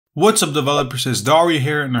What's up developers, it's Dari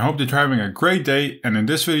here and I hope that you're having a great day, and in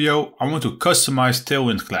this video I want to customize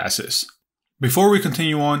Tailwind classes. Before we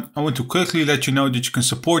continue on, I want to quickly let you know that you can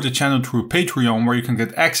support the channel through Patreon, where you can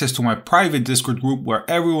get access to my private Discord group where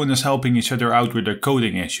everyone is helping each other out with their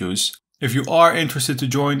coding issues. If you are interested to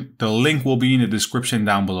join, the link will be in the description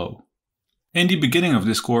down below. In the beginning of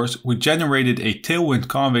this course, we generated a Tailwind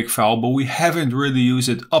config file, but we haven't really used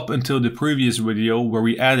it up until the previous video where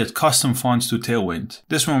we added custom fonts to Tailwind.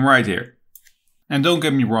 This one right here. And don't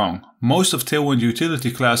get me wrong, most of Tailwind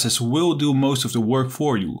utility classes will do most of the work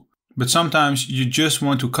for you. But sometimes you just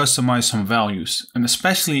want to customize some values, and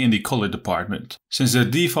especially in the color department, since the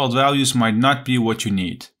default values might not be what you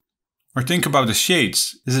need. Or think about the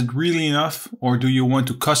shades. Is it really enough, or do you want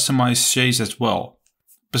to customize shades as well?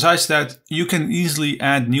 Besides that, you can easily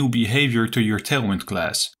add new behavior to your Tailwind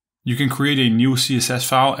class. You can create a new CSS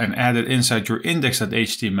file and add it inside your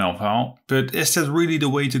index.html file, but is that really the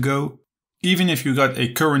way to go? Even if you got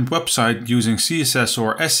a current website using CSS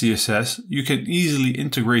or SCSS, you can easily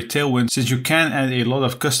integrate Tailwind since you can add a lot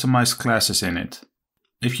of customized classes in it.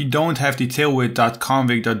 If you don't have the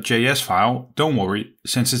tailwind.config.js file, don't worry,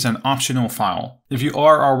 since it's an optional file. If you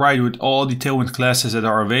are alright with all the Tailwind classes that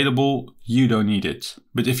are available, you don't need it.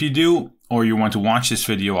 But if you do, or you want to watch this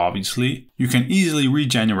video obviously, you can easily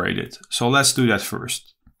regenerate it. So let's do that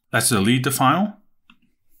first. Let's delete the file.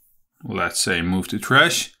 Let's say move to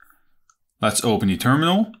trash. Let's open the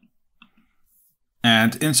terminal.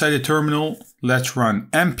 And inside the terminal, let's run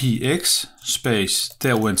mpx space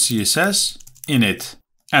tailwind CSS init.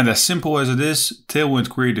 And as simple as it is, Tailwind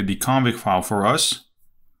created the config file for us.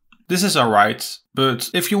 This is alright, but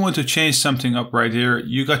if you want to change something up right here,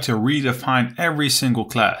 you got to redefine every single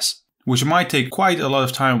class, which might take quite a lot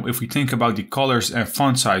of time if we think about the colors and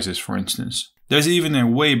font sizes, for instance. There's even a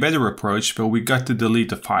way better approach, but we got to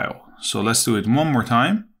delete the file. So let's do it one more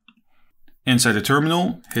time. Inside the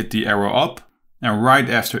terminal, hit the arrow up, and right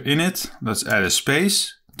after init, let's add a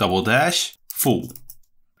space, double dash, full.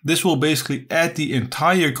 This will basically add the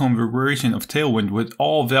entire configuration of Tailwind with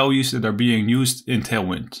all values that are being used in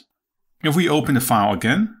Tailwind. If we open the file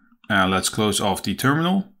again, and let's close off the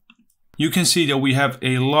terminal, you can see that we have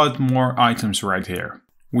a lot more items right here.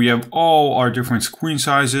 We have all our different screen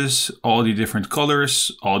sizes, all the different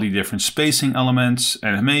colors, all the different spacing elements,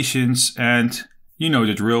 animations, and you know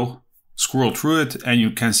the drill. Scroll through it and you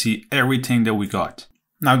can see everything that we got.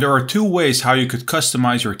 Now there are two ways how you could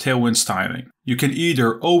customize your Tailwind styling. You can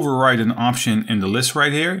either override an option in the list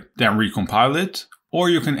right here, then recompile it, or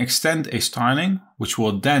you can extend a styling, which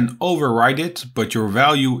will then override it, but your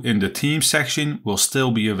value in the theme section will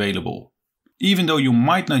still be available. Even though you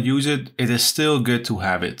might not use it, it is still good to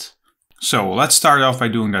have it. So let's start off by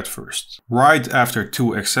doing that first. Right after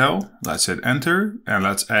 2XL, let's hit enter and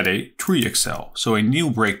let's add a 3XL, so a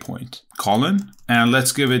new breakpoint, colon, and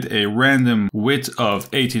let's give it a random width of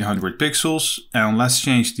 1800 pixels and let's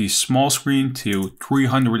change the small screen to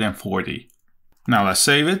 340. Now let's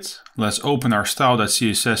save it. Let's open our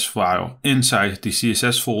style.css file inside the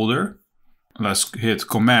CSS folder. Let's hit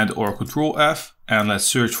Command or Control F and let's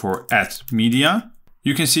search for @media.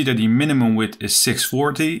 You can see that the minimum width is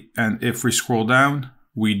 640, and if we scroll down,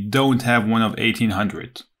 we don't have one of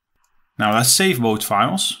 1800. Now let's save both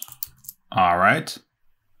files. Alright.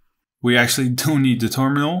 We actually don't need the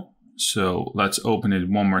terminal, so let's open it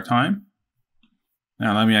one more time.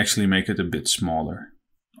 Now let me actually make it a bit smaller.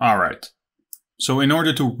 Alright. So in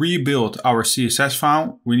order to rebuild our CSS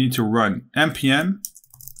file, we need to run npm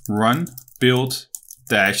run build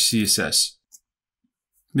 -css.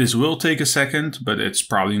 This will take a second, but it's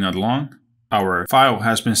probably not long. Our file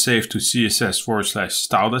has been saved to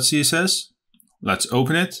css/style.css. Let's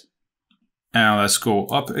open it. And let's go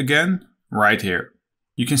up again, right here.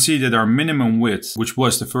 You can see that our minimum width, which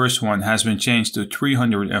was the first one, has been changed to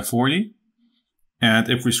 340. And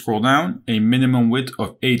if we scroll down, a minimum width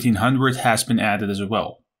of 1800 has been added as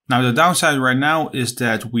well. Now the downside right now is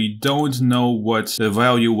that we don't know what the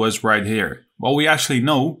value was right here. Well, we actually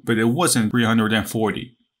know, but it wasn't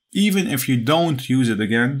 340. Even if you don't use it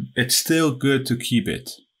again, it's still good to keep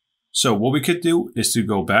it. So what we could do is to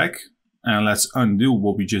go back and let's undo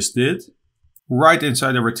what we just did. Right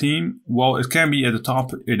inside of our theme, well, it can be at the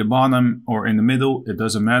top, at the bottom, or in the middle, it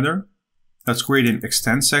doesn't matter. Let's create an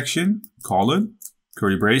extend section, colon,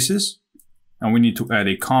 curly braces. And we need to add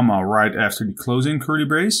a comma right after the closing curly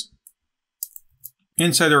brace.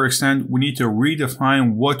 Inside our extend, we need to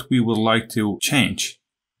redefine what we would like to change.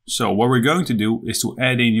 So what we're going to do is to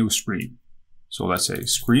add a new screen. So let's say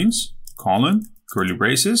screens, colon, curly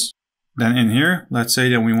braces. Then in here, let's say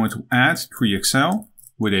that we want to add 3XL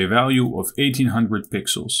with a value of 1800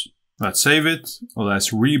 pixels. Let's save it.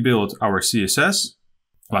 Let's rebuild our CSS.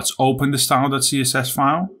 Let's open the style.css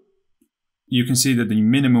file. You can see that the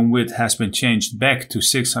minimum width has been changed back to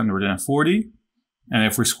 640. And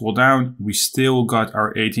if we scroll down, we still got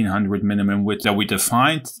our 1800 minimum width that we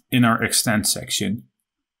defined in our extend section.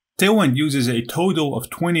 Tailwind uses a total of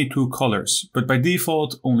 22 colors, but by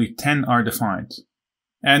default, only 10 are defined.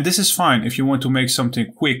 And this is fine if you want to make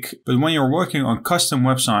something quick, but when you're working on custom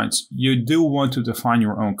websites, you do want to define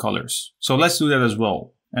your own colors. So let's do that as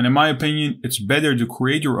well. And in my opinion, it's better to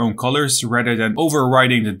create your own colors rather than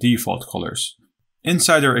overriding the default colors.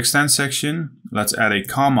 Inside our extend section, let's add a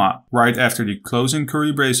comma right after the closing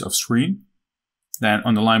curly brace of screen. Then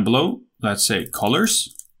on the line below, let's say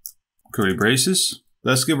colors, curly braces.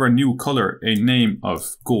 Let's give our new color a name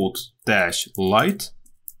of gold-light.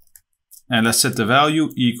 And let's set the value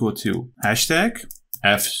equal to hashtag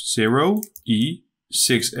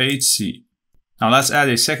F0E68C. Now let's add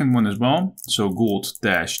a second one as well. So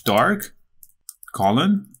gold-dark,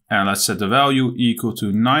 colon, and let's set the value equal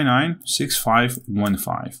to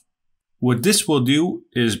 996515. What this will do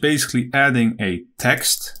is basically adding a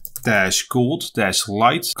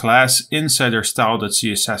text-gold-light class inside our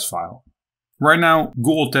style.css file. Right now,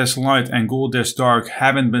 gold-light and gold-dark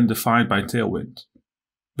haven't been defined by Tailwind.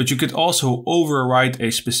 But you could also override a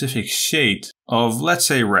specific shade of, let's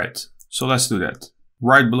say, red. So let's do that.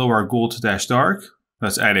 Right below our gold-dark,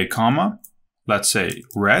 let's add a comma. Let's say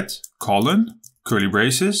red, colon, curly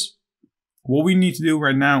braces. What we need to do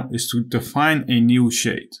right now is to define a new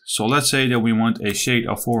shade. So let's say that we want a shade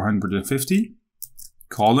of 450,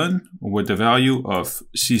 colon, with the value of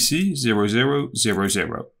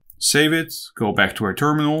CC0000. Save it, go back to our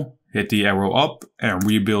terminal, hit the arrow up and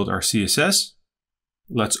rebuild our CSS.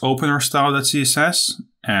 Let's open our style.css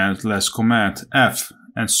and let's command F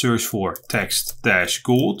and search for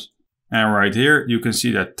text-gold. And right here, you can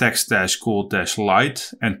see that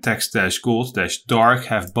text-gold-light and text-gold-dark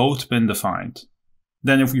have both been defined.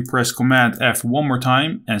 Then if we press command F one more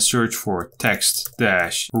time and search for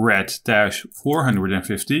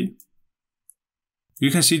text-red-450,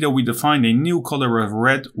 you can see that we defined a new color of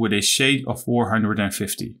red with a shade of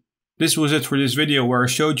 450. This was it for this video where I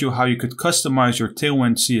showed you how you could customize your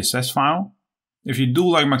Tailwind CSS file. If you do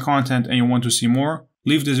like my content and you want to see more,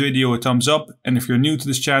 leave this video a thumbs up, and if you're new to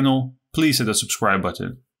this channel, please hit the subscribe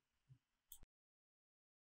button.